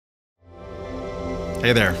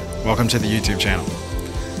Hey there, welcome to the YouTube channel.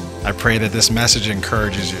 I pray that this message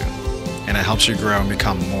encourages you and it helps you grow and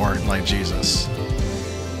become more like Jesus.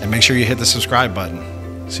 And make sure you hit the subscribe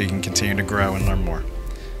button so you can continue to grow and learn more.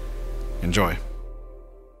 Enjoy.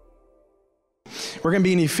 We're going to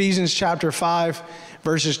be in Ephesians chapter 5,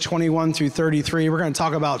 verses 21 through 33. We're going to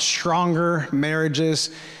talk about stronger marriages.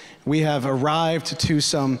 We have arrived to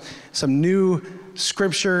some new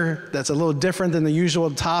scripture that's a little different than the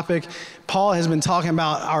usual topic. Paul has been talking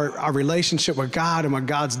about our relationship with God and what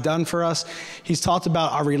God's done for us. He's talked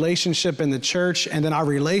about our relationship in the church and then our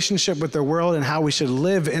relationship with the world and how we should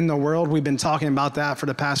live in the world. We've been talking about that for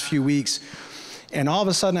the past few weeks. And all of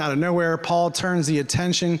a sudden, out of nowhere, Paul turns the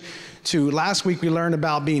attention to, last week we learned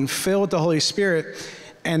about being filled with the Holy Spirit,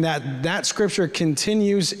 and that scripture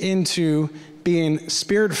continues into being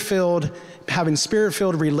spirit-filled, having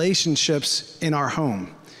spirit-filled relationships in our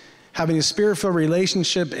home, having a spirit-filled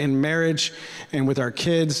relationship in marriage and with our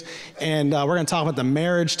kids. And we're going to talk about the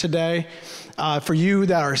marriage today. For you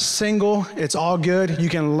that are single, it's all good. You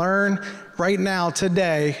can learn right now,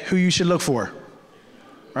 today, who you should look for,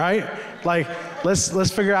 right? Like,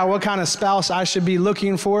 let's figure out what kind of spouse I should be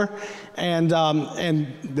looking for. And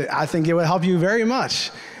I think it would help you very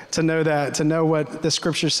much to know what the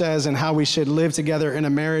scripture says and how we should live together in a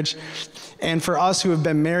marriage. And for us who have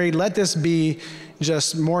been married, let this be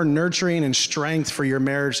just more nurturing and strength for your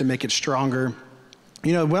marriage to make it stronger.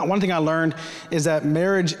 You know, one thing I learned is that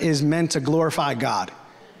marriage is meant to glorify God.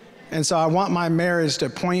 And so I want my marriage to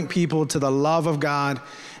point people to the love of God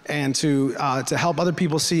and to help other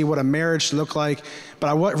people see what a marriage should look like. But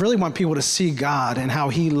I really want people to see God and how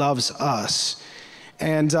he loves us.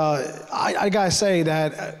 And I gotta say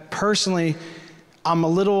that personally, I'm a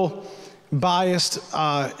little biased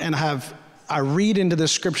and I read into the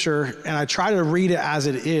scripture and I try to read it as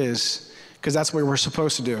it is, because that's what we're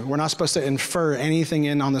supposed to do. We're not supposed to infer anything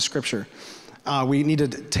in on the scripture. We need to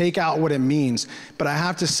take out what it means. But I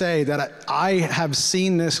have to say that I have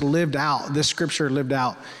seen this scripture lived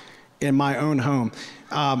out in my own home.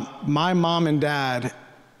 My mom and dad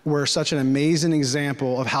were such an amazing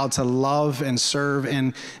example of how to love and serve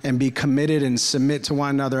and be committed and submit to one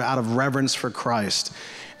another out of reverence for Christ.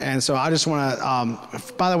 And so I just want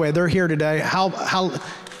to, by the way, they're here today.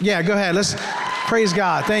 Yeah, go ahead. Let's praise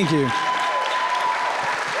God. Thank you.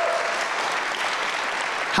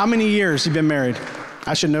 How many years have you been married?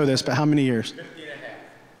 I should know this, but how many years? 50 and a half.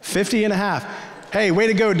 50 and a half. Hey, way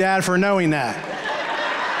to go, Dad, for knowing that.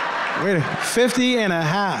 50 and a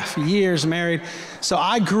half years married. So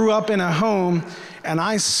I grew up in a home and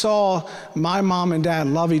I saw my mom and dad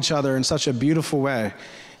love each other in such a beautiful way.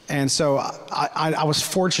 And so I was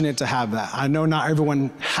fortunate to have that. I know not everyone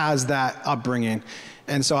has that upbringing.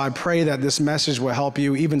 And so I pray that this message will help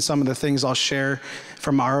you. Even some of the things I'll share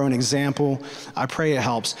from our own example, I pray it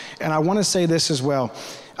helps. And I want to say this as well.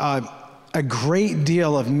 A great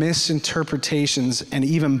deal of misinterpretations and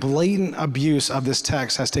even blatant abuse of this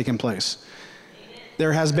text has taken place.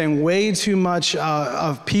 There has been way too much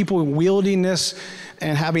of people wielding this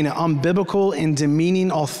and having an unbiblical and demeaning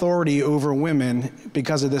authority over women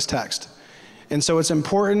because of this text. And so it's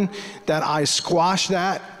important that I squash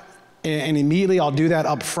that, and immediately I'll do that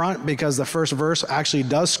up front, because the first verse actually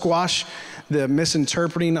does squash the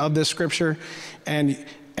misinterpreting of this scripture.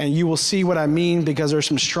 And you will see what I mean, because there's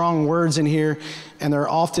some strong words in here and they're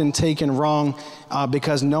often taken wrong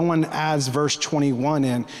because no one adds verse 21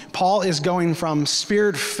 in. Paul is going from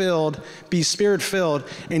spirit-filled, be spirit-filled,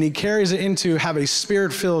 and he carries it into have a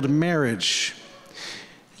spirit-filled marriage.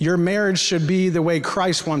 Your marriage should be the way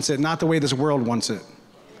Christ wants it, not the way this world wants it.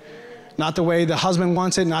 Not the way the husband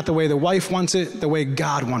wants it, not the way the wife wants it, the way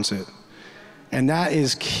God wants it. And that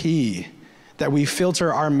is key, that we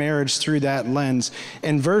filter our marriage through that lens.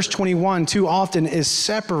 And verse 21 too often is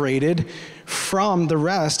separated from the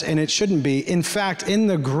rest, and it shouldn't be. In fact, in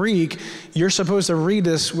the Greek, you're supposed to read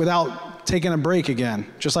this without taking a break again.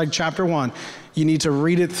 Just like chapter 1, you need to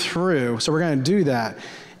read it through. So we're going to do that.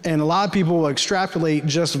 And a lot of people will extrapolate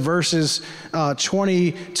just verses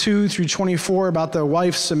 22 through 24 about the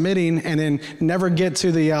wife submitting and then never get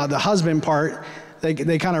to the husband part.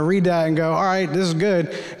 They kind of read that and go, all right, this is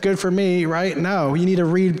good for me, right? No, you need to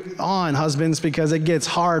read on, husbands, because it gets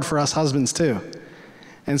hard for us husbands too.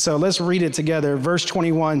 And so let's read it together. Verse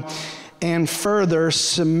 21, and further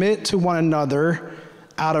submit to one another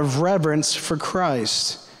out of reverence for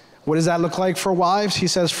Christ. What does that look like for wives? He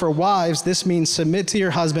says, for wives, this means submit to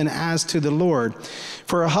your husband as to the Lord.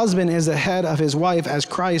 For a husband is the head of his wife as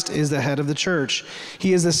Christ is the head of the church.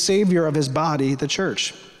 He is the Savior of his body, the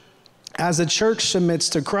church. As the church submits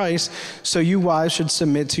to Christ, so you wives should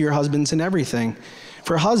submit to your husbands in everything.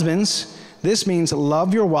 For husbands, This means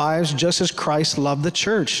love your wives just as Christ loved the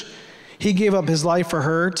church. He gave up his life for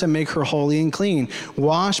her to make her holy and clean,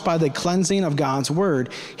 washed by the cleansing of God's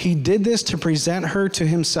word. He did this to present her to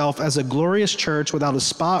himself as a glorious church without a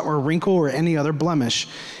spot or wrinkle or any other blemish.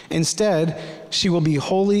 Instead, she will be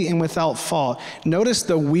holy and without fault. Notice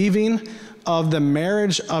the weaving of the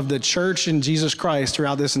marriage of the church in Jesus Christ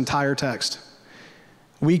throughout this entire text.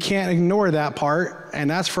 We can't ignore that part, and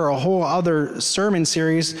that's for a whole other sermon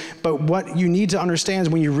series. But what you need to understand is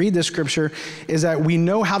when you read this scripture is that we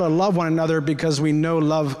know how to love one another because we know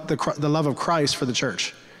the love of Christ for the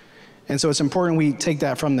church. And so it's important we take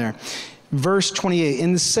that from there. Verse 28,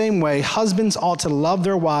 in the same way, husbands ought to love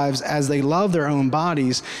their wives as they love their own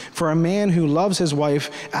bodies. For a man who loves his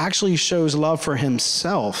wife actually shows love for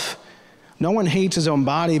himself. No one hates his own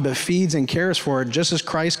body, but feeds and cares for it, just as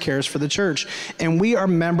Christ cares for the church. And we are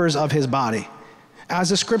members of his body. As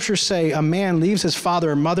the scriptures say, a man leaves his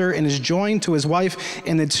father and mother and is joined to his wife,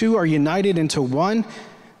 and the two are united into one.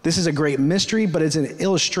 This is a great mystery, but it's an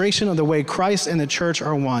illustration of the way Christ and the church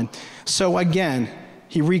are one. So again,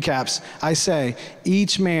 he recaps, I say,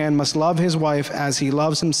 each man must love his wife as he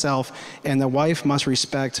loves himself, and the wife must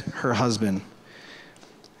respect her husband.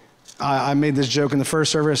 I made this joke in the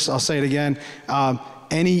first service. I'll say it again.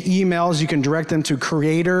 Any emails, you can direct them to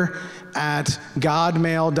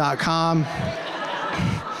creator@godmail.com.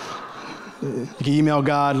 You can email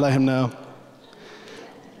God, let him know.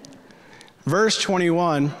 Verse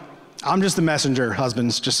 21, I'm just the messenger,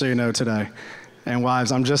 husbands, just so you know today. And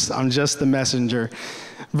wives, I'm just the messenger.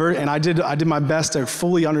 And I did my best to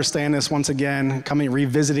fully understand this once again,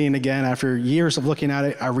 revisiting again after years of looking at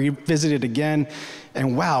it. I revisited again,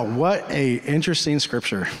 and wow, what a interesting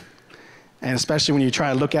scripture. And especially when you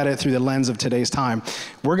try to look at it through the lens of today's time.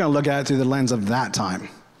 We're going to look at it through the lens of that time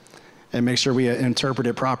and make sure we interpret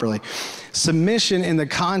it properly. Submission in the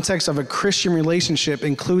context of a Christian relationship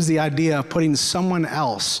includes the idea of putting someone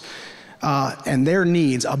else and their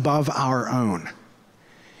needs above our own.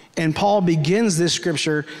 And Paul begins this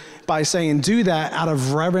scripture by saying, do that out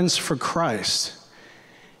of reverence for Christ.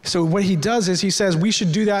 So what he does is he says we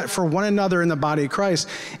should do that for one another in the body of Christ.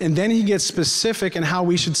 And then he gets specific in how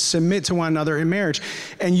we should submit to one another in marriage.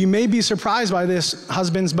 And you may be surprised by this,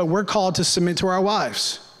 husbands, but we're called to submit to our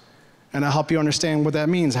wives. And I'll help you understand what that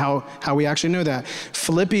means, how we actually know that.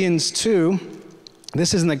 Philippians 2,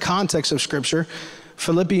 this is in the context of scripture.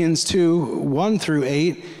 Philippians 2, 1 through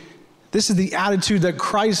 8. This is the attitude that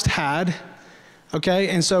Christ had, okay?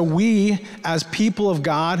 And so we, as people of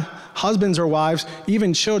God, husbands or wives,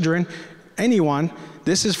 even children, anyone,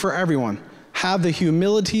 this is for everyone, have the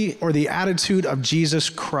humility or the attitude of Jesus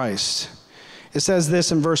Christ. It says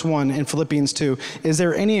this in verse 1 in Philippians 2, is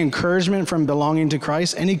there any encouragement from belonging to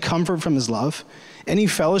Christ, any comfort from his love, any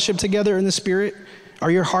fellowship together in the Spirit?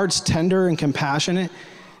 Are your hearts tender and compassionate?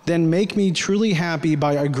 Then make me truly happy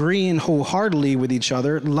by agreeing wholeheartedly with each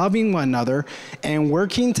other, loving one another, and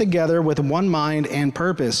working together with one mind and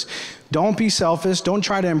purpose. Don't be selfish. Don't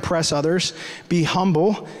try to impress others. Be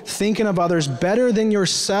humble, thinking of others better than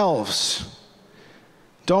yourselves.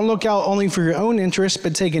 Don't look out only for your own interests,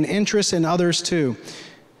 but take an interest in others too.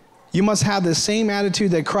 You must have the same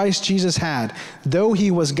attitude that Christ Jesus had. Though he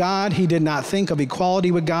was God, he did not think of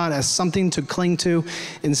equality with God as something to cling to.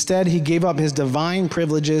 Instead, he gave up his divine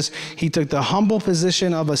privileges. He took the humble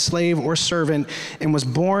position of a slave or servant and was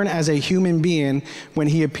born as a human being when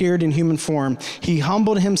he appeared in human form. He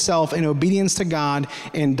humbled himself in obedience to God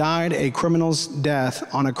and died a criminal's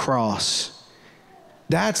death on a cross.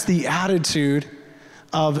 That's the attitude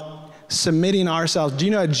of submitting ourselves. Do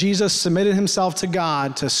you know that Jesus submitted himself to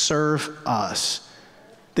God to serve us?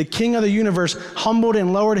 The King of the universe humbled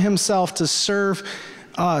and lowered himself to serve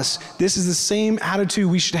us. This is the same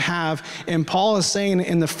attitude we should have. And Paul is saying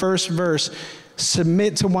in the first verse,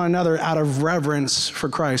 submit to one another out of reverence for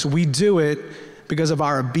Christ. We do it because of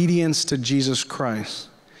our obedience to Jesus Christ.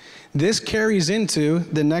 This carries into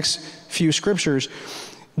the next few scriptures.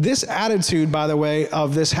 This attitude, by the way,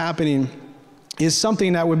 of this happening is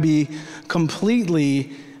something that would be completely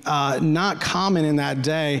not common in that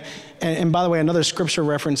day. And by the way, another scripture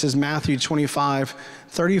reference is Matthew 25,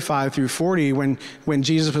 35 through 40, when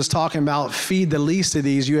Jesus was talking about feed the least of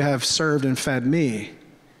these, you have served and fed me.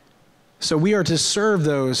 So we are to serve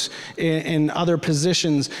those in other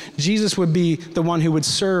positions. Jesus would be the one who would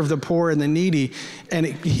serve the poor and the needy. And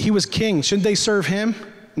he was king. Shouldn't they serve him?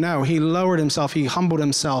 No, he lowered himself, he humbled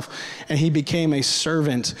himself, and he became a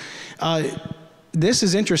servant. This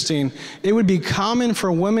is interesting. It would be common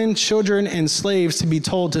for women, children, and slaves to be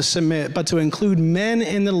told to submit, but to include men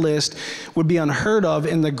in the list would be unheard of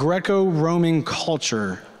in the Greco-Roman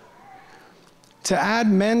culture. To add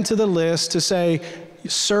men to the list, to say,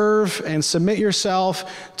 serve and submit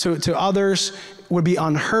yourself to others would be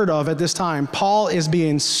unheard of at this time. Paul is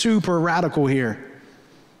being super radical here,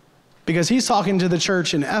 because he's talking to the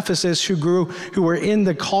church in Ephesus who were in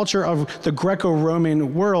the culture of the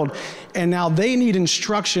Greco-Roman world, and now they need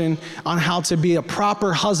instruction on how to be a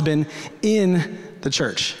proper husband in the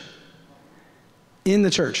church. In the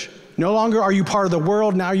church. No longer are you part of the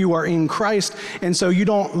world, now you are in Christ, and so you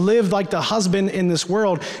don't live like the husband in this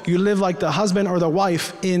world, you live like the husband or the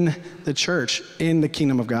wife in the church, in the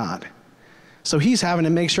kingdom of God. So he's having to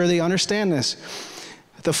make sure they understand this.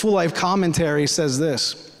 The Full Life Commentary says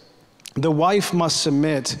this: the wife must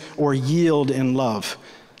submit or yield in love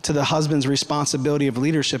to the husband's responsibility of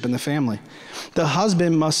leadership in the family. The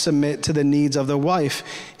husband must submit to the needs of the wife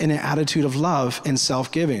in an attitude of love and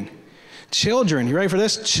self-giving. Children, you ready for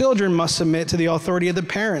this? Children must submit to the authority of the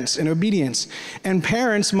parents in obedience, and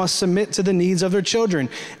parents must submit to the needs of their children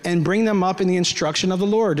and bring them up in the instruction of the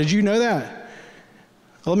Lord. Did you know that?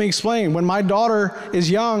 Let me explain. When my daughter is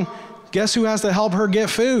young, guess who has to help her get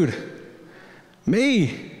food?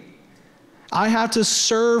 Me. I have to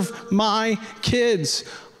serve my kids.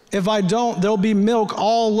 If I don't, there'll be milk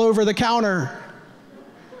all over the counter.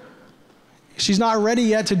 She's not ready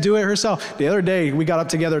yet to do it herself. The other day, we got up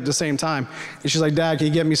together at the same time. And she's like, Dad, can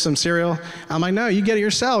you get me some cereal? I'm like, no, you get it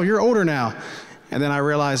yourself. You're older now. And then I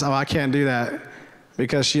realized, I can't do that,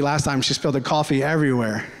 because last time she spilled the coffee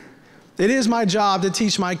everywhere. It is my job to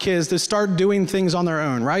teach my kids to start doing things on their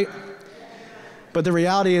own, right? But the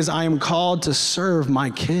reality is I am called to serve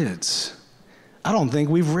my kids. I don't think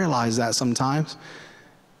we've realized that sometimes.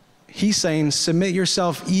 He's saying, submit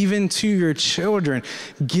yourself even to your children.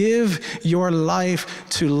 Give your life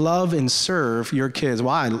to love and serve your kids.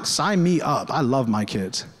 Why? Sign me up. I love my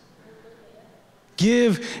kids.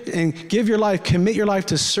 Give your life, commit your life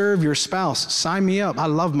to serve your spouse. Sign me up. I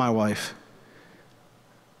love my wife.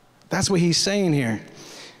 That's what he's saying here.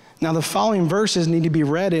 Now, the following verses need to be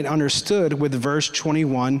read and understood with verse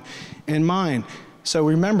 21 in mind. So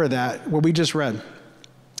remember that, what we just read.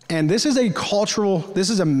 And this is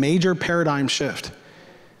a major paradigm shift.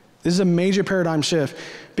 This is a major paradigm shift,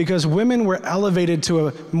 because women were elevated to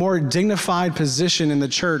a more dignified position in the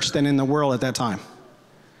church than in the world at that time.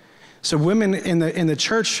 So women in the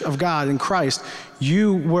church of God, in Christ,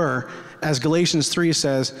 you were, as Galatians 3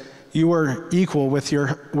 says, you were equal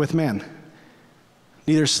with men.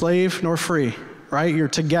 Neither slave nor free, right? You're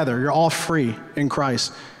together. You're all free in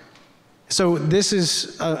Christ. So this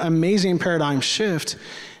is an amazing paradigm shift.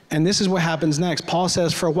 And this is what happens next. Paul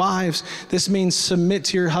says, for wives, this means submit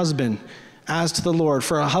to your husband as to the Lord.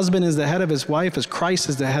 For a husband is the head of his wife, as Christ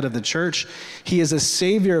is the head of the church. He is a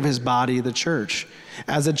savior of his body, the church.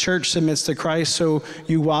 As the church submits to Christ, so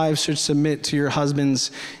you wives should submit to your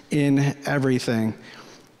husbands in everything.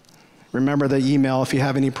 Remember the email if you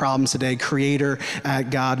have any problems today,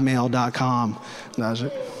 creator@godmail.com. That's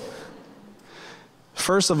it.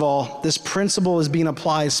 First of all, this principle is being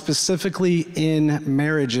applied specifically in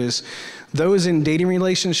marriages. Those in dating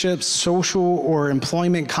relationships, social or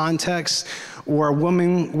employment contexts, or a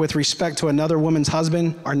woman with respect to another woman's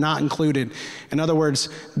husband are not included. In other words,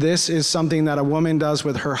 this is something that a woman does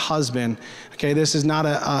with her husband. Okay, this is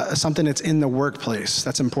not something that's in the workplace.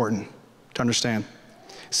 That's important to understand.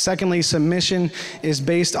 Secondly, submission is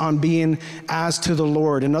based on being as to the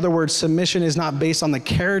Lord. In other words, submission is not based on the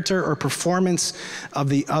character or performance of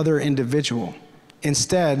the other individual.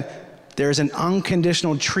 Instead, there's an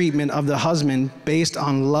unconditional treatment of the husband based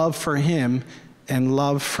on love for him and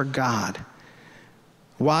love for God.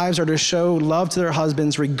 Wives are to show love to their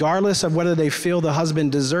husbands regardless of whether they feel the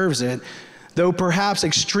husband deserves it, though perhaps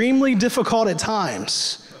extremely difficult at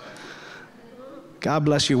times. God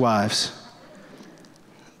bless you, wives.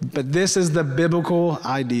 But this is the biblical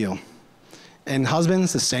ideal. And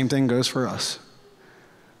husbands, the same thing goes for us.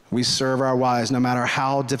 We serve our wives no matter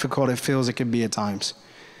how difficult it feels it can be at times.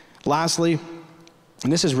 Lastly,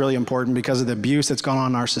 and this is really important because of the abuse that's gone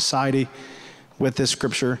on in our society with this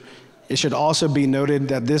scripture, it should also be noted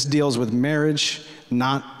that this deals with marriage,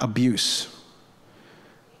 not abuse.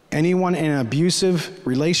 Anyone in an abusive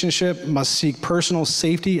relationship must seek personal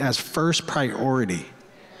safety as first priority.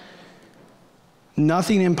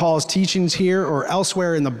 Nothing in Paul's teachings here or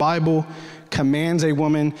elsewhere in the Bible commands a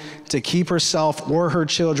woman to keep herself or her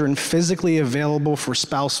children physically available for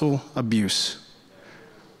spousal abuse.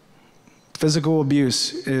 Physical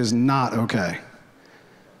abuse is not okay.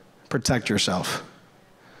 Protect yourself.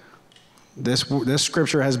 This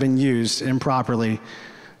scripture has been used improperly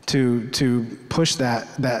to push that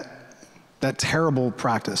terrible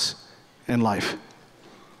practice in life.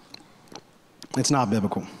 It's not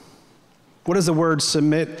biblical. What does the word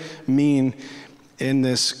submit mean in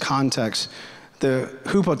this context? The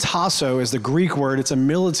hupotasso is the Greek word. It's a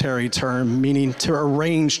military term meaning to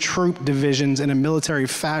arrange troop divisions in a military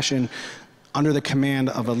fashion under the command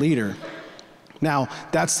of a leader. Now,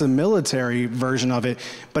 that's the military version of it,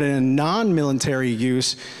 but in a non-military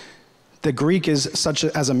use, the Greek is such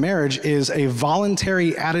as a marriage is a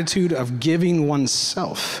voluntary attitude of giving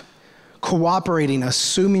oneself, cooperating,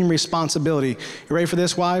 assuming responsibility. You ready for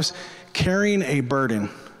this, wives? Carrying a burden.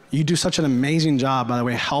 You do such an amazing job, by the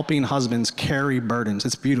way, helping husbands carry burdens.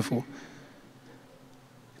 It's beautiful.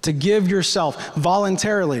 To give yourself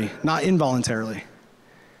voluntarily, not involuntarily.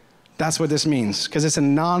 That's what this means, because it's a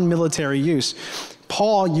non-military use.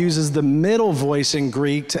 Paul uses the middle voice in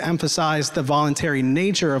Greek to emphasize the voluntary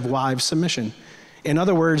nature of wives' submission. In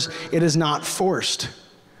other words, it is not forced.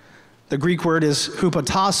 The Greek word is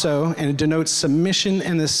hupotasso, and it denotes submission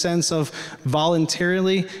in the sense of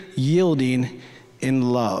voluntarily yielding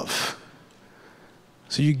in love.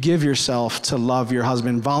 So you give yourself to love your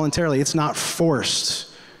husband voluntarily. It's not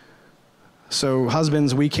forced. So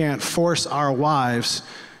husbands, we can't force our wives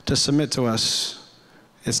to submit to us.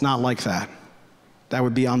 It's not like that. That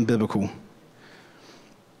would be unbiblical.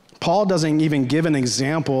 Paul doesn't even give an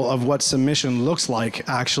example of what submission looks like,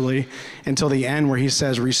 actually, until the end where he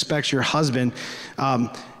says, respect your husband.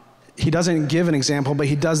 He doesn't give an example, but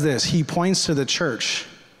he does this. He points to the church,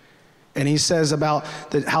 and he says about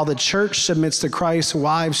how the church submits to Christ,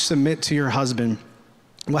 wives submit to your husband.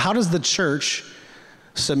 Well, how does the church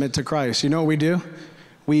submit to Christ? You know what we do?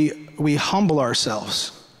 We humble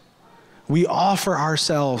ourselves. We offer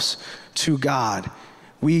ourselves to God.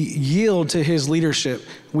 We yield to his leadership.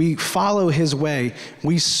 We follow his way.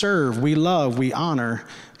 We serve, we love, we honor,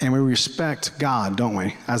 and we respect God, don't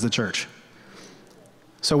we, as the church?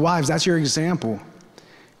 So wives, that's your example,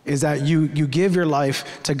 is that you give your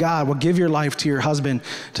life to God. Well, give your life to your husband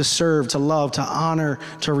to serve, to love, to honor,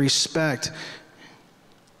 to respect.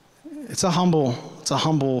 It's a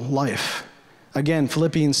humble life. Again,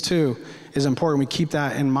 Philippians 2 is important. We keep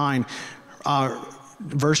that in mind.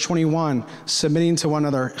 Verse 21, submitting to one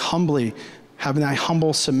another humbly, having that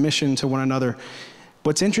humble submission to one another.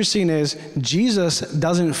 What's interesting is Jesus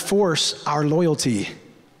doesn't force our loyalty.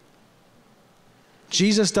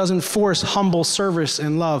 Jesus doesn't force humble service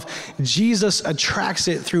and love. Jesus attracts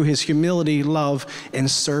it through his humility, love, and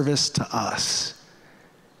service to us.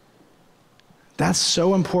 That's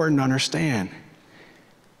so important to understand.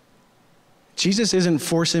 Jesus isn't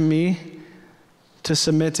forcing me to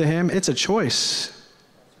submit to him. It's a choice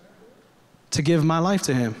to give my life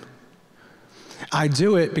to him. I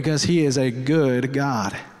do it because he is a good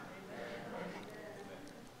God.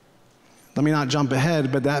 Let me not jump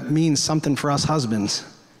ahead, but that means something for us husbands,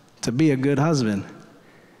 to be a good husband.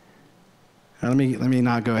 Now, let me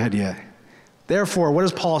not go ahead yet. Therefore, what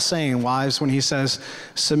is Paul saying, wives, when he says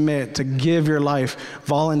submit, to give your life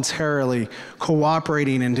voluntarily,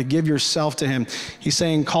 cooperating, and to give yourself to him? He's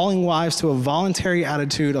saying calling wives to a voluntary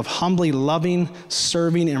attitude of humbly loving,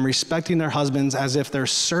 serving, and respecting their husbands as if they're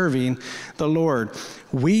serving the Lord.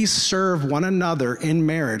 We serve one another in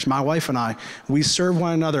marriage. My wife and I, we serve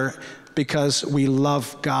one another because we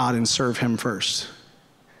love God and serve him first.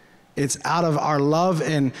 It's out of our love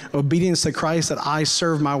and obedience to Christ that I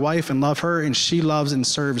serve my wife and love her, and she loves and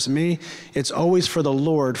serves me. It's always for the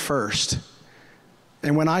Lord first.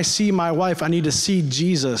 And when I see my wife, I need to see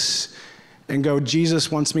Jesus and go, Jesus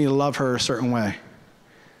wants me to love her a certain way,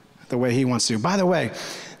 the way he wants to. By the way,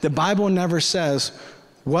 the Bible never says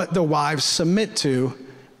what the wives submit to,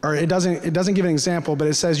 or it doesn't give an example, but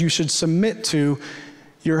it says you should submit to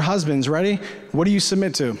your husbands. Ready? What do you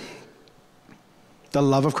submit to? The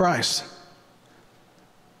love of Christ.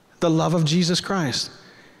 The love of Jesus Christ.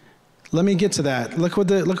 Let me get to that. Look what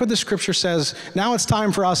the scripture says. Now it's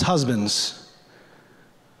time for us husbands.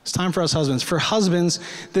 It's time for us husbands. For husbands,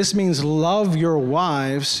 this means love your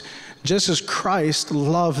wives just as Christ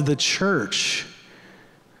loved the church.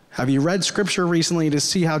 Have you read scripture recently to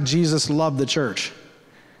see how Jesus loved the church?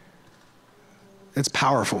 It's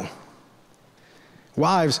powerful.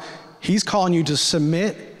 Wives, he's calling you to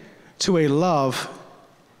submit to a love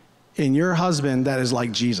in your husband that is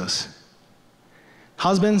like Jesus.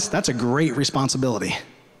 Husbands, that's a great responsibility.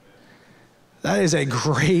 That is a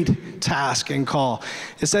great task and call.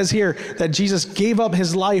 It says here that Jesus gave up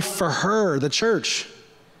his life for her, the church,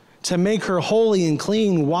 to make her holy and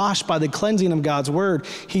clean, washed by the cleansing of God's word.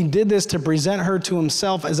 He did this to present her to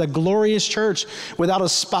himself as a glorious church without a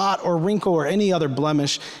spot or wrinkle or any other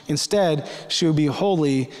blemish. Instead, she would be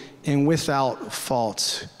holy and without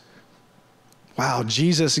fault. Wow,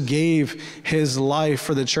 Jesus gave his life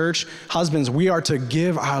for the church. Husbands, we are to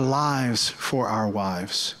give our lives for our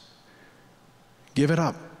wives. Give it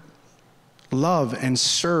up. Love and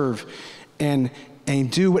serve and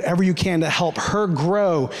do whatever you can to help her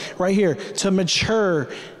grow right here, to mature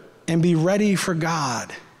and be ready for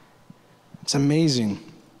God. It's amazing.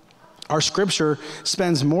 Our scripture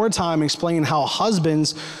spends more time explaining how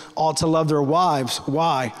husbands ought to love their wives.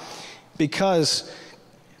 Why? Because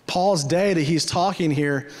Paul's day that he's talking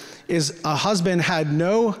here is a husband had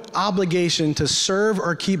no obligation to serve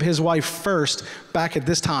or keep his wife first back at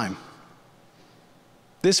this time.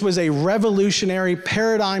 This was a revolutionary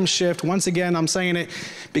paradigm shift. Once again, I'm saying it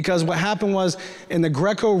because what happened was in the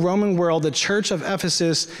Greco-Roman world, the church of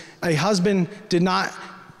Ephesus, a husband did not,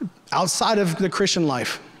 outside of the Christian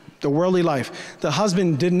life, the worldly life, the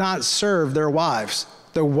husband did not serve their wives.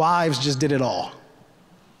 The wives just did it all.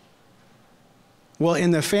 Well,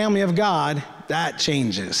 in the family of God, that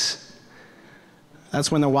changes.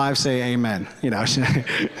 That's when the wives say amen. You know,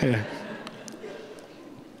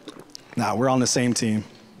 no, we're on the same team.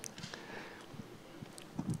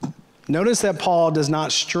 Notice that Paul does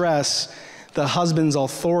not stress the husband's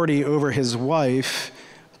authority over his wife,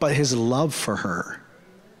 but his love for her.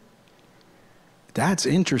 That's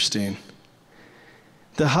interesting.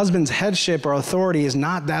 The husband's headship or authority is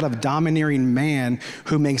not that of domineering man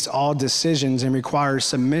who makes all decisions and requires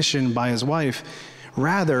submission by his wife.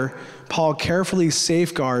 Rather, Paul carefully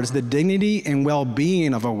safeguards the dignity and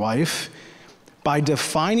well-being of a wife by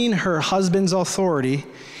defining her husband's authority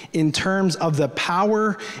in terms of the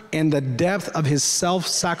power and the depth of his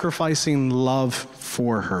self-sacrificing love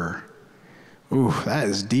for her. Ooh, that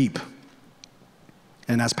is deep.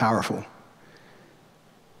 And that's powerful.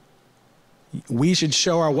 We should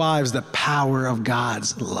show our wives the power of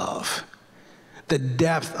God's love, the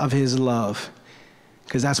depth of his love,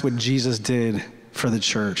 because that's what Jesus did for the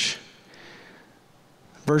church.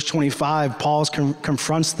 Verse 25, Paul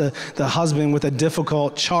confronts the husband with a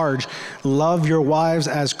difficult charge. Love your wives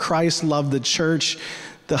as Christ loved the church.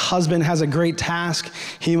 The husband has a great task.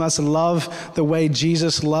 He must love the way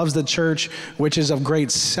Jesus loves the church, which is of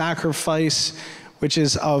great sacrifice, which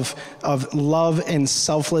is of love and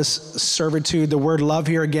selfless servitude. The word love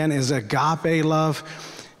here again is agape love.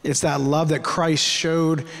 It's that love that Christ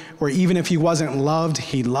showed where even if he wasn't loved,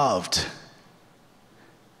 he loved.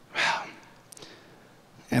 Wow.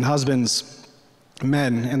 And husbands,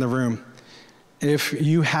 men in the room, if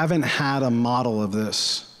you haven't had a model of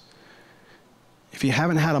this, if you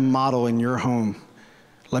haven't had a model in your home,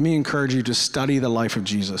 let me encourage you to study the life of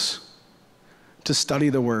Jesus, to study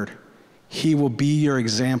the word. He will be your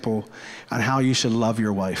example on how you should love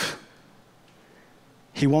your wife.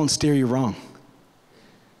 He won't steer you wrong.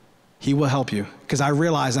 He will help you. Because I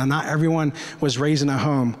realize that not everyone was raised in a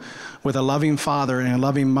home with a loving father and a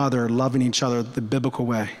loving mother loving each other the biblical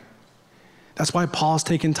way. That's why Paul's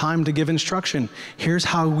taking time to give instruction. Here's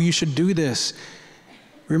how we should do this.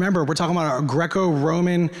 Remember, we're talking about a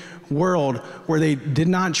Greco-Roman world where they did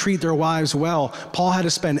not treat their wives well. Paul had to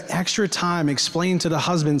spend extra time explaining to the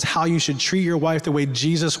husbands how you should treat your wife the way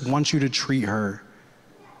Jesus wants you to treat her.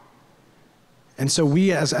 And so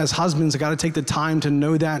we as husbands got to take the time to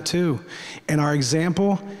know that too. And our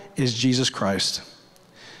example is Jesus Christ.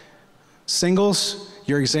 Singles,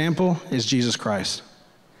 your example is Jesus Christ.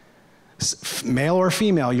 Male or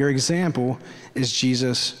female, your example is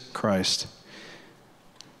Jesus Christ.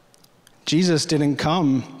 Jesus didn't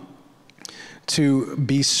come to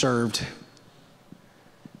be served,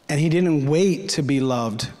 and he didn't wait to be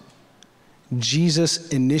loved. Jesus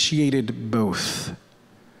initiated both.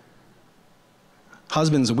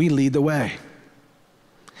 Husbands, we lead the way.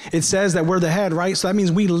 It says that we're the head, right? So that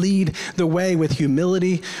means we lead the way with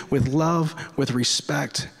humility, with love, with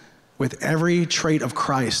respect, with every trait of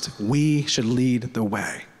Christ. We should lead the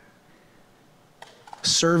way.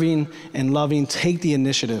 Serving and loving, take the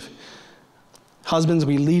initiative. Husbands,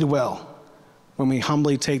 we lead well when we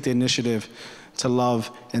humbly take the initiative to love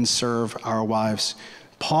and serve our wives.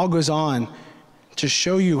 Paul goes on to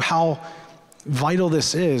show you how vital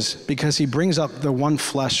this is because he brings up the one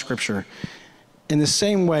flesh scripture. In the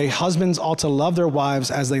same way, husbands ought to love their wives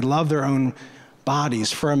as they love their own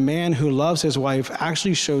bodies. For a man who loves his wife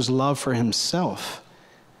actually shows love for himself.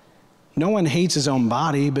 No one hates his own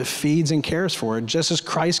body, but feeds and cares for it, just as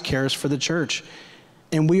Christ cares for the church.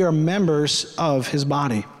 And we are members of his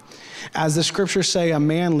body. As the scriptures say, a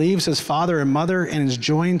man leaves his father and mother and is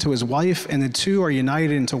joined to his wife, and the two are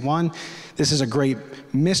united into one. This is a great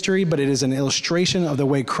mystery, but it is an illustration of the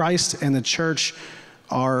way Christ and the church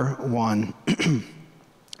are one.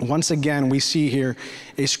 once again, we see here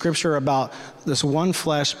a scripture about this one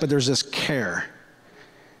flesh, but there's this care.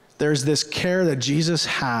 There's this care that Jesus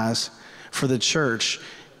has for the church.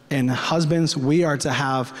 And husbands, we are to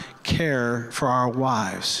have care for our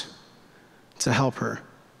wives to help her.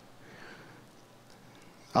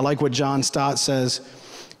 I like what John Stott says.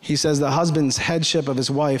 He says the husband's headship of his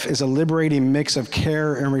wife is a liberating mix of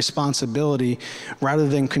care and responsibility rather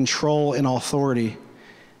than control and authority.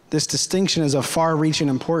 This distinction is of far-reaching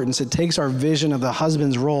importance. It takes our vision of the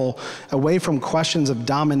husband's role away from questions of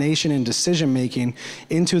domination and decision-making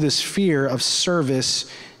into the sphere of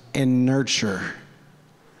service and nurture.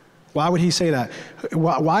 Why would he say that?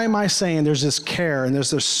 Why am I saying there's this care and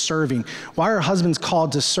there's this serving? Why are husbands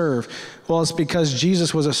called to serve? Well, it's because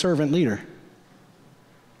Jesus was a servant leader.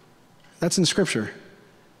 That's in Scripture.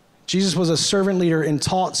 Jesus was a servant leader and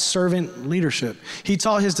taught servant leadership. He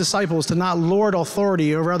taught his disciples to not lord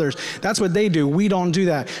authority over others. That's what they do. We don't do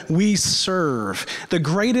that. We serve. The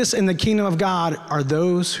greatest in the kingdom of God are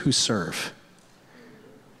those who serve.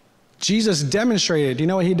 Jesus demonstrated, you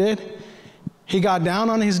know what he did? He got down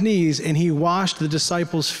on his knees and he washed the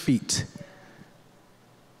disciples' feet.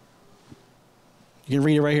 You can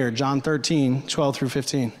read it right here, John 13, 12 through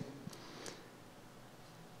 15.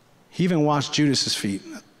 He even washed Judas's feet.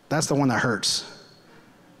 That's the one that hurts.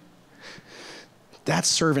 That's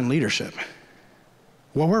servant leadership.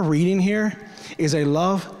 What we're reading here is a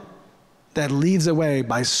love that leads the way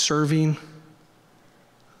by serving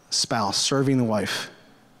spouse, serving the wife.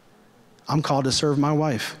 I'm called to serve my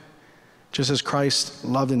wife, just as Christ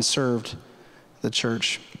loved and served the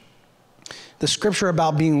church. The scripture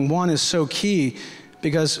about being one is so key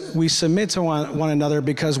because we submit to one another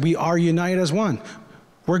because we are united as one.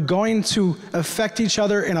 We're going to affect each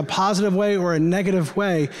other in a positive way or a negative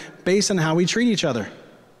way based on how we treat each other.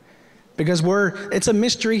 Because it's a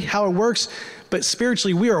mystery how it works, but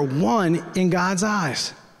spiritually we are one in God's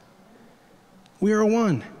eyes. We are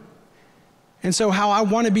one. And so how I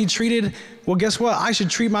want to be treated, well, guess what? I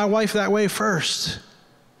should treat my wife that way first.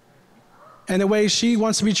 And the way she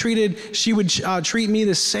wants to be treated, she would treat me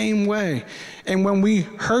the same way. And when we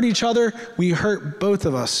hurt each other, we hurt both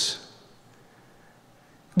of us.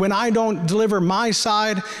 When I don't deliver my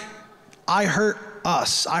side, I hurt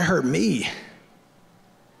us. I hurt me.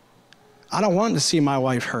 I don't want to see my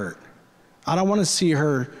wife hurt. I don't want to see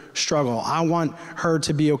her struggle. I want her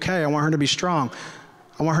to be okay. I want her to be strong.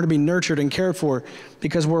 I want her to be nurtured and cared for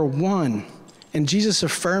because we're one. And Jesus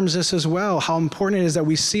affirms this as well, how important it is that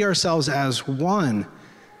we see ourselves as one.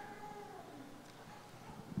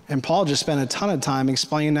 And Paul just spent a ton of time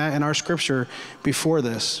explaining that in our scripture before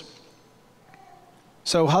this.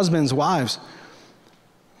 So husbands, wives,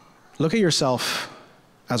 look at yourself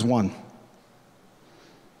as one.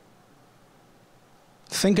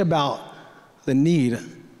 Think about the need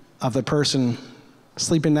of the person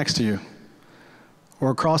sleeping next to you or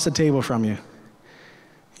across the table from you.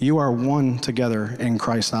 You are one together in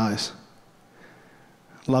Christ's eyes.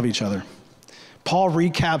 Love each other. Paul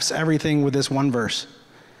recaps everything with this one verse.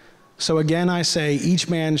 So again, I say, each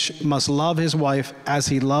man must love his wife as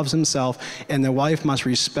he loves himself, and the wife must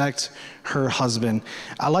respect her husband.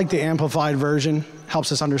 I like the Amplified Version.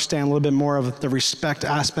 Helps us understand a little bit more of the respect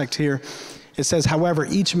aspect here. It says, however,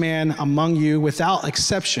 each man among you, without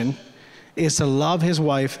exception, is to love his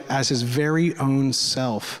wife as his very own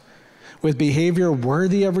self, with behavior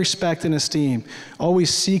worthy of respect and esteem,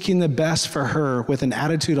 always seeking the best for her with an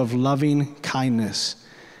attitude of loving kindness.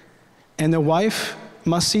 And the wife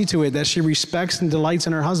must see to it that she respects and delights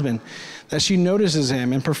in her husband, that she notices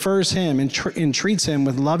him and prefers him and treats him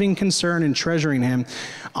with loving concern and treasuring him,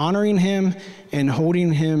 honoring him and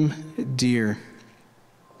holding him dear.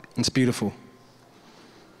 It's beautiful.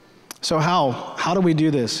 So how do we do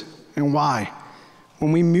this and why?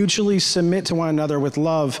 When we mutually submit to one another with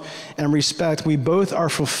love and respect, we both are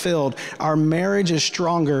fulfilled. Our marriage is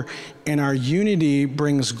stronger and our unity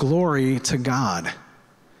brings glory to God.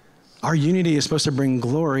 Our unity is supposed to bring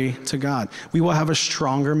glory to God. We will have a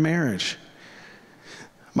stronger marriage.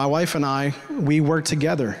 My wife and I, we work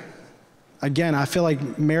together. Again, I feel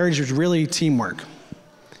like marriage is really teamwork.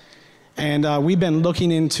 And we've been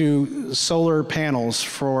looking into solar panels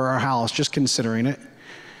for our house, just considering it.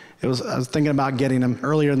 I was thinking about getting them.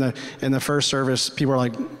 Earlier in the first service, people were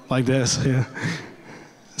like this. Yeah.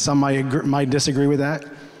 Some might disagree with that.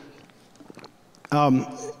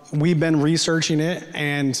 We've been researching it,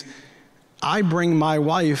 and I bring my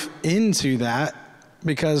wife into that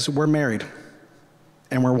because we're married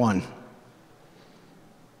and we're one.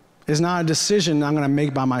 It's not a decision I'm going to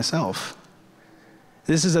make by myself.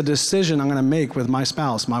 This is a decision I'm going to make with my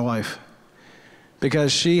spouse, my wife,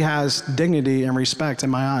 because she has dignity and respect in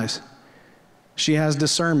my eyes. She has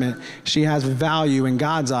discernment. She has value in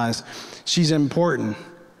God's eyes. She's important,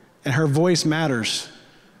 and her voice matters.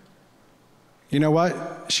 You know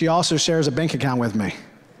what? She also shares a bank account with me.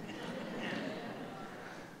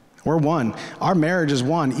 We're one. Our marriage is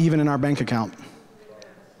one, even in our bank account.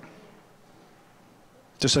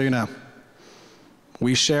 Just so you know.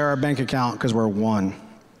 We share our bank account because we're one.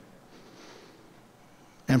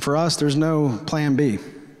 And for us, there's no plan B.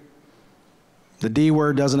 The D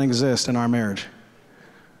word doesn't exist in our marriage.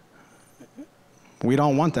 We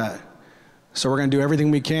don't want that. So we're going to do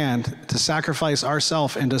everything we can to sacrifice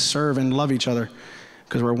ourselves and to serve and love each other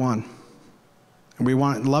because we're one.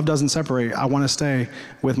 And love doesn't separate. I want to stay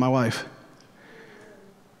with my wife.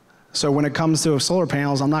 So when it comes to solar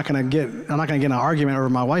panels, I'm not going to get in an argument over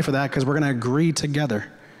my wife for that, because we're going to agree together.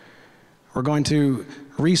 We're going to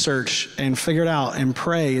research and figure it out and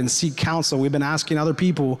pray and seek counsel. We've been asking other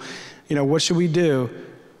people, what should we do?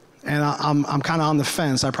 And I'm kind of on the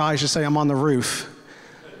fence. I probably should say I'm on the roof.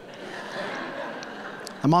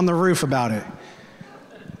 I'm on the roof about it.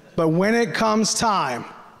 But when it comes time,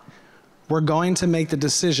 we're going to make the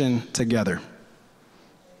decision together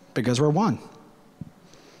because we're one.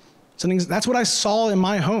 That's what I saw in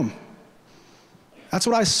my home. That's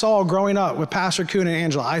what I saw growing up with Pastor Coon and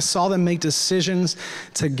Angela. I saw them make decisions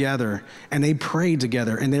together, and they prayed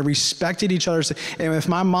together, and they respected each other. And if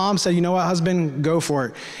my mom said, you know what, husband, go for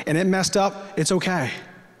it, and it messed up, it's okay.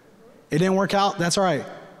 It didn't work out, that's all right.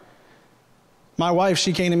 My wife,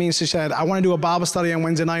 she came to me and she said, I want to do a Bible study on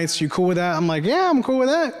Wednesday nights. You cool with that? I'm like, yeah, I'm cool with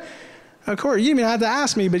that. Of course, you even had to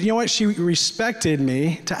ask me, but you know what? She respected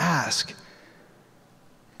me to ask,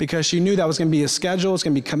 because she knew that was going to be a schedule. It's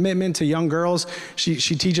going to be commitment to young girls. She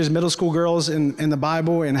teaches middle school girls in the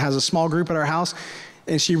Bible and has a small group at our house.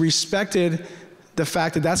 And she respected the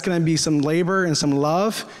fact that that's going to be some labor and some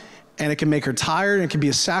love, and it can make her tired, and it can be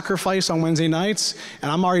a sacrifice on Wednesday nights. And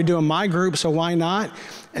I'm already doing my group, so why not?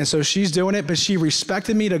 And so she's doing it, but she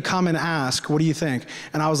respected me to come and ask, what do you think?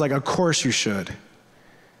 And I was like, of course you should.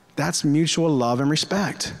 That's mutual love and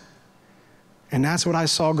respect. And that's what I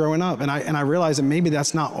saw growing up. And I realized that maybe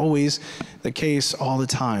that's not always the case all the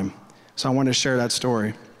time. So I wanted to share that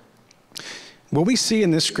story. What we see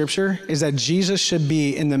in this scripture is that Jesus should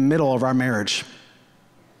be in the middle of our marriage.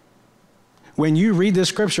 When you read this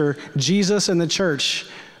scripture, Jesus and the church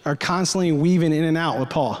are constantly weaving in and out with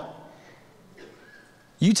Paul.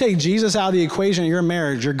 You take Jesus out of the equation in your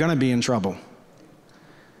marriage, you're going to be in trouble.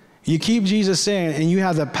 You keep Jesus in, and you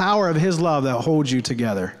have the power of his love that holds you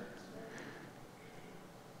together.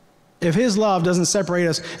 If his love doesn't separate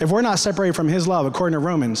us, if we're not separated from his love, according to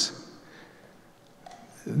Romans,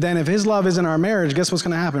 then if his love is in our marriage, guess what's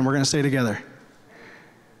going to happen? We're going to stay together.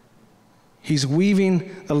 He's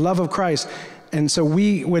weaving the love of Christ. And so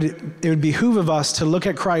it would behoove of us to look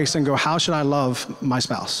at Christ and go, how should I love my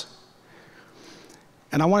spouse?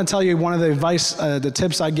 And I want to tell you one of the advice, the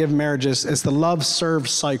tips I give marriages is the love, serve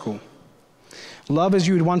cycle. Love as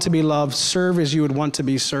you would want to be loved, serve as you would want to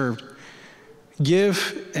be served.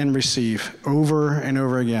 Give and receive over and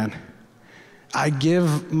over again. I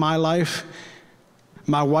give my life,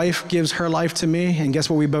 my wife gives her life to me, and guess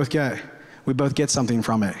what we both get? We both get something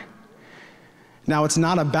from it. Now, it's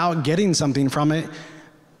not about getting something from it,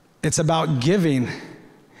 it's about giving.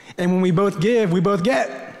 And when we both give, we both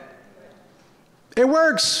get. It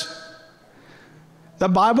works. The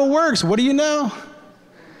Bible works. What do you know?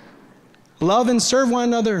 Love and serve one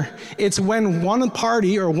another. It's when one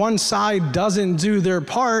party or one side doesn't do their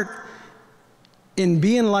part in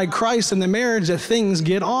being like Christ in the marriage that things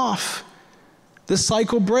get off. The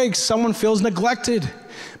cycle breaks. Someone feels neglected.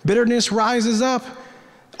 Bitterness rises up.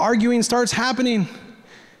 Arguing starts happening.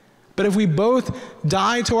 But if we both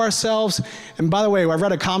die to ourselves, and by the way, I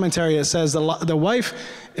read a commentary that says the wife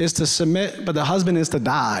is to submit, but the husband is to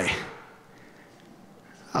die.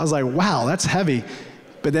 I was like, wow, that's heavy.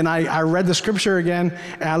 But then I read the scripture again,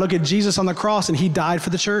 and I look at Jesus on the cross, and he died for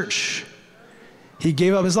the church. He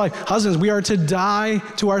gave up his life. Husbands, we are to die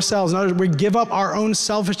to ourselves. In other words, we give up our own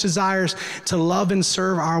selfish desires to love and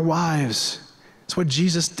serve our wives. That's what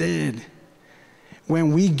Jesus did.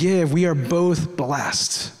 When we give, we are both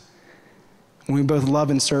blessed. We both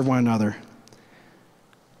love and serve one another.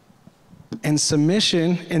 And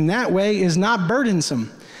submission in that way is not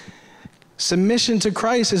burdensome. Submission to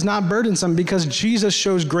Christ is not burdensome because Jesus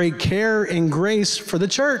shows great care and grace for the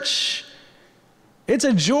church. It's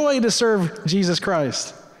a joy to serve Jesus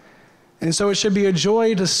Christ. And so it should be a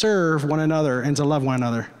joy to serve one another and to love one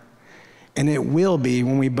another. And it will be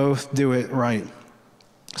when we both do it right.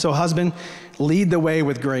 So husband, lead the way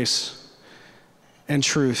with grace and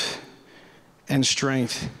truth and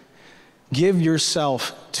strength. Give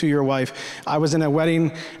yourself to your wife. I was doing a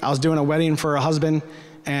wedding for a husband,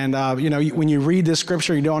 and when you read this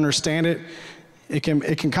scripture, you don't understand it. It can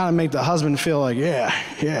kind of make the husband feel like, yeah,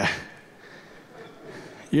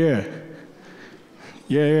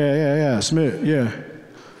 Smith,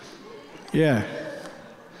 yeah.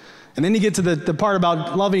 And then you get to the part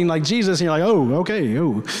about loving like Jesus, and you're like, oh, okay,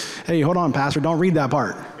 oh, hey, hold on, Pastor, don't read that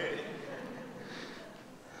part.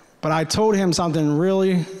 But I told him something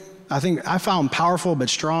really, I think I found powerful but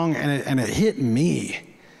strong, and it hit me.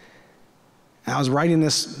 And I was writing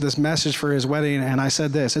this message for his wedding, and I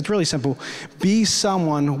said this. It's really simple. Be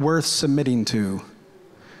someone worth submitting to.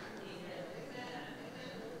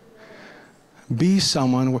 Be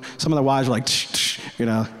someone. Some of the wives are like,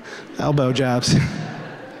 elbow jabs.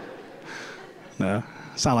 No,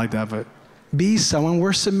 it's not like that, but be someone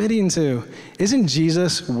worth submitting to. Isn't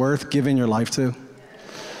Jesus worth giving your life to?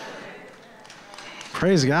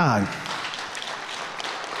 Praise God.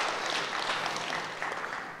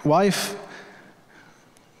 Wife,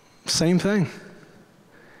 same thing.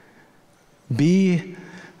 Be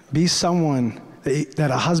someone that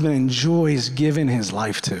a husband enjoys giving his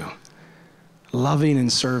life to, loving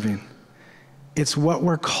and serving. It's what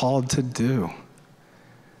we're called to do.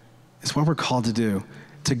 It's what we're called to do,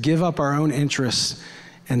 to give up our own interests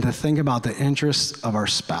and to think about the interests of our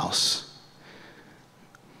spouse.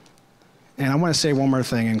 And I want to say one more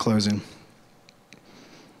thing in closing.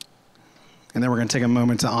 And then we're going to take a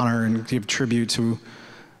moment to honor and give tribute to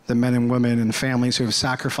the men and women and families who have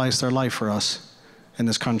sacrificed their life for us in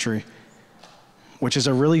this country, which is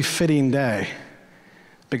a really fitting day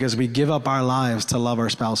because we give up our lives to love our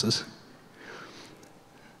spouses.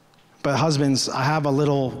 But husbands, I have a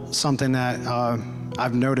little something that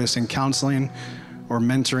I've noticed in counseling or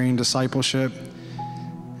mentoring, discipleship.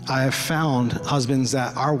 I have found, husbands,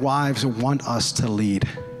 that our wives want us to lead.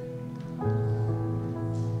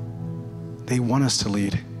 They want us to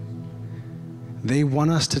lead. They want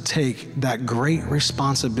us to take that great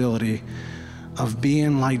responsibility of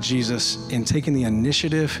being like Jesus and taking the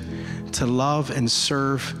initiative to love and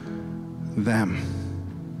serve them.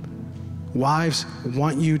 Wives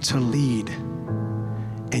want you to lead,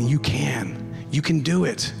 and you can do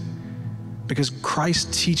it because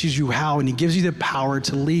Christ teaches you how, and he gives you the power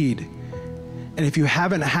to lead. And if you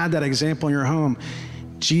haven't had that example in your home,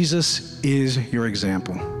 Jesus is your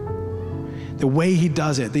example. The way he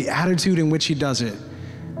does it, the attitude in which he does it,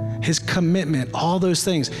 his commitment, all those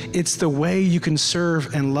things. It's the way you can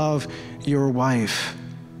serve and love your wife.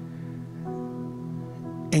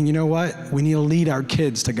 And you know what? We need to lead our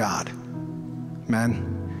kids to God.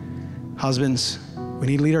 Men, husbands, we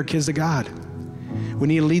need to lead our kids to God. We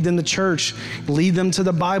need to lead them to church, lead them to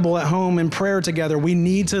the Bible at home in prayer together. We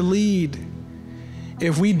need to lead.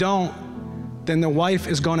 If we don't, then the wife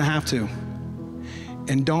is going to have to.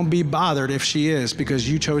 And don't be bothered if she is, because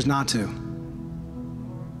you chose not to.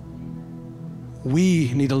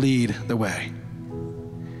 We need to lead the way.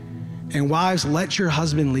 And wives, let your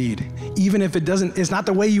husband lead. Even if it's not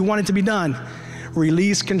the way you want it to be done.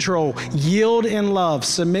 Release control, yield in love,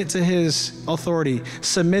 submit to his authority,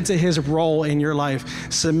 submit to his role in your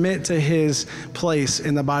life, submit to his place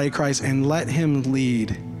in the body of Christ, and let him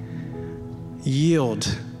lead. Yield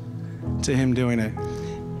to him doing it.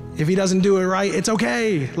 If he doesn't do it right, it's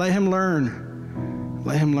okay. Let him learn.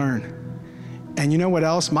 Let him learn. And you know what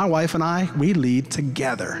else? My wife and I, we lead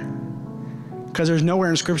together. Because there's nowhere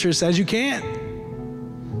in Scripture that says you can't.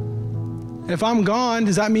 If I'm gone,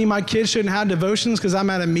 does that mean my kids shouldn't have devotions because I'm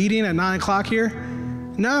at a meeting at 9 o'clock here?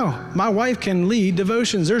 No, my wife can lead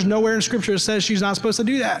devotions. There's nowhere in Scripture that says she's not supposed to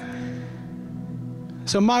do that.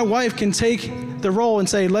 So my wife can take the role and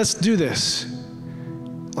say, let's do this.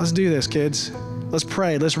 Let's do this, kids. Let's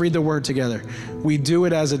pray. Let's read the word together. We do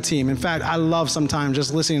it as a team. In fact, I love sometimes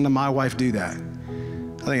just listening to my wife do that.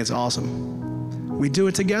 I think it's awesome. We do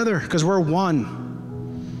it together because we're one.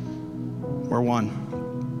 We're one.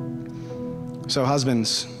 So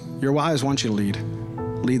husbands, your wives want you to lead.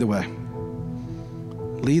 Lead the way.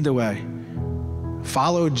 Lead the way.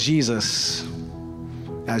 Follow Jesus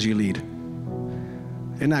as you lead.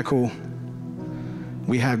 Isn't that cool?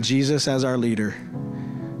 We have Jesus as our leader.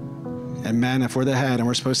 And men, if we're the head and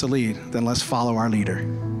we're supposed to lead, then let's follow our leader,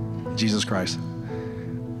 Jesus Christ.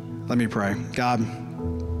 Let me pray. God,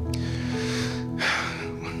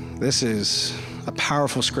 this is a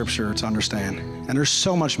powerful scripture to understand. And there's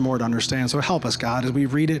so much more to understand. So help us, God, as we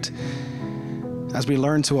read it, as we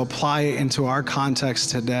learn to apply it into our context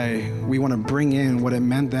today. We want to bring in what it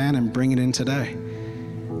meant then and bring it in today.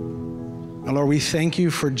 And Lord, we thank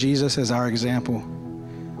you for Jesus as our example.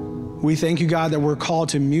 We thank you, God, that we're called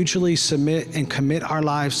to mutually submit and commit our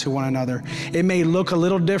lives to one another. It may look a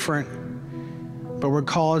little different, but we're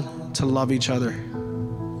called to love each other,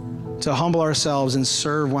 to humble ourselves and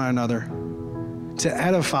serve one another, to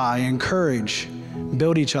edify, encourage,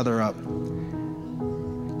 build each other up.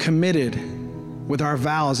 Committed with our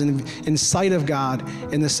vows in sight of God,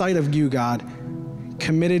 in the sight of you, God,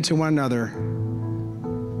 committed to one another,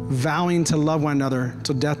 vowing to love one another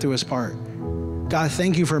till death do us part. God,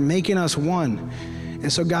 thank you for making us one.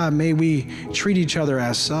 And so, God, may we treat each other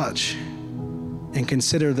as such and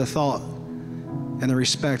consider the thought and the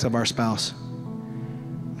respect of our spouse.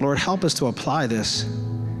 Lord, help us to apply this.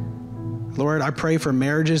 Lord, I pray for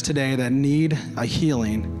marriages today that need a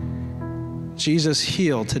healing. Jesus,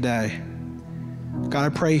 heal today. God, I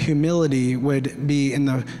pray humility would be in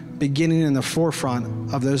the beginning and the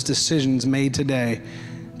forefront of those decisions made today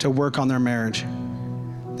to work on their marriage.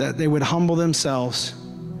 That they would humble themselves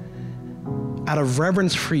out of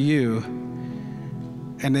reverence for you,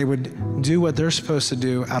 and they would do what they're supposed to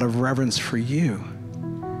do out of reverence for you.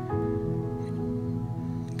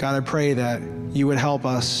 God, I pray that you would help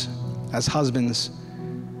us as husbands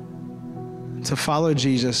to follow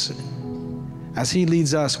Jesus. As he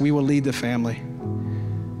leads us, we will lead the family.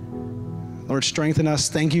 Lord, strengthen us.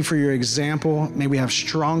 Thank you for your example. May we have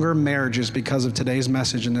stronger marriages because of today's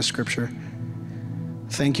message in this scripture.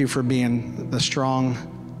 Thank you for being the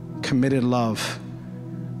strong, committed love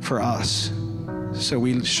for us, so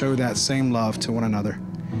we show that same love to one another.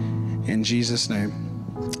 In Jesus' name,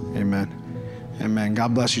 amen. Amen.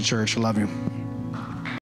 God bless you, church. I love you.